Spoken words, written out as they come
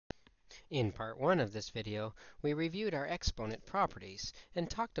In part 1 of this video, we reviewed our exponent properties and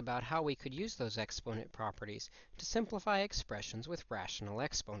talked about how we could use those exponent properties to simplify expressions with rational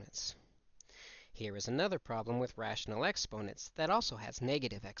exponents. Here is another problem with rational exponents that also has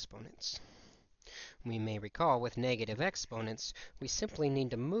negative exponents. We may recall with negative exponents, we simply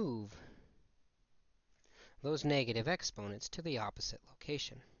need to move those negative exponents to the opposite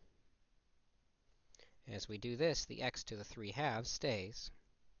location. As we do this, the x to the 3/2 stays.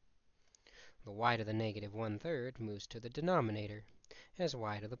 The y to the negative 1/3 moves to the denominator as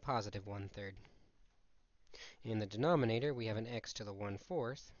y to the positive 1/3. In the denominator, we have an x to the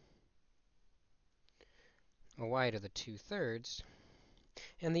 1/4, a y to the 2/3,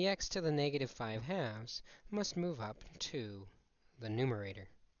 and the x to the negative 5/2 must move up to the numerator.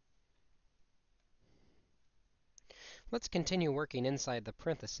 Let's continue working inside the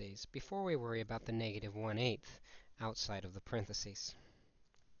parentheses before we worry about the negative 1/8 outside of the parentheses.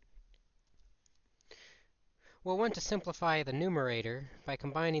 We'll want to simplify the numerator by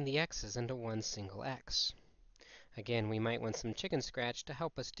combining the x's into one single x. Again, we might want some chicken scratch to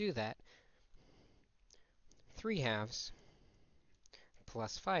help us do that. 3/2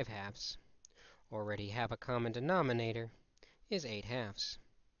 plus 5/2 already have a common denominator is 8/2.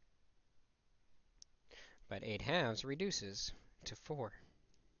 But 8/2 reduces to 4.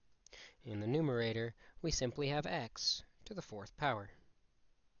 In the numerator, we simply have x to the 4th power.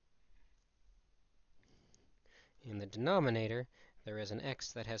 In the denominator, there is an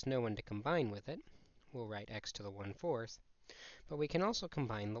x that has no one to combine with it. We'll write x to the 1/4, but we can also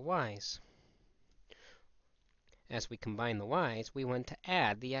combine the y's. As we combine the y's, we want to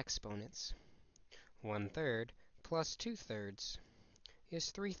add the exponents. 1/3 plus 2/3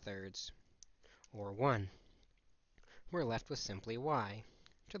 is 3/3, or 1. We're left with simply y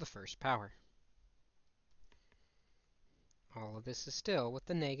to the 1st power. All of this is still with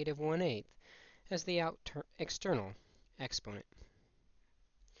the negative 1/8 as the external exponent.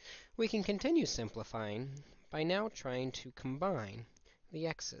 We can continue simplifying by now trying to combine the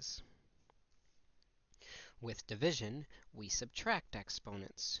x's. With division, we subtract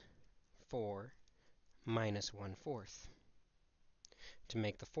exponents. 4 minus 1/4. To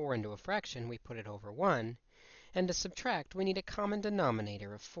make the 4 into a fraction, we put it over 1, and to subtract, we need a common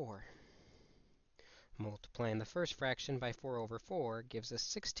denominator of 4. Multiplying the first fraction by 4 over 4 gives us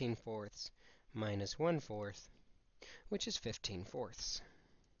 16/4 minus 1/4, which is 15/4.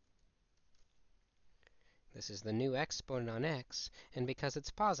 This is the new exponent on x, and because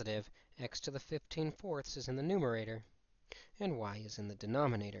it's positive, x to the 15/4 is in the numerator, and y is in the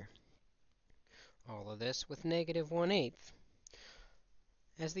denominator. All of this with negative 1/8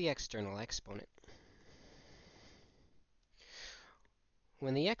 as the external exponent.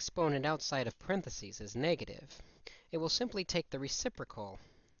 When the exponent outside of parentheses is negative, it will simply take the reciprocal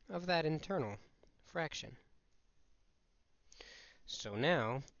of that internal fraction. So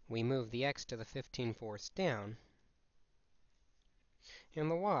now, we move the x to the 15/4 down,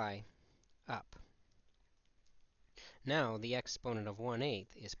 and the y up. Now, the exponent of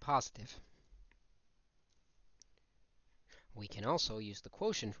 1/8 is positive. We can also use the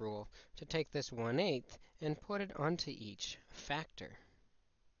quotient rule to take this 1/8 and put it onto each factor.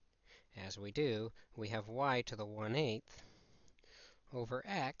 As we do, we have y to the 1/8 over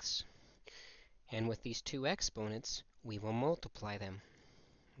x, and with these two exponents, we will multiply them.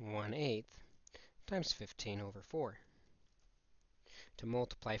 1/8 times 15 over 4. To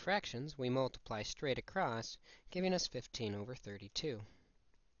multiply fractions, we multiply straight across, giving us 15 over 32.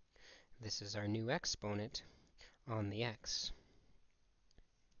 This is our new exponent on the x.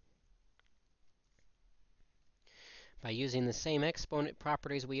 By using the same exponent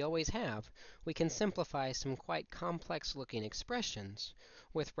properties we always have, we can simplify some quite complex-looking expressions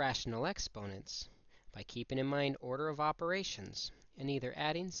with rational exponents by keeping in mind order of operations and either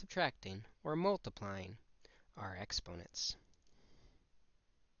adding, subtracting, or multiplying our exponents.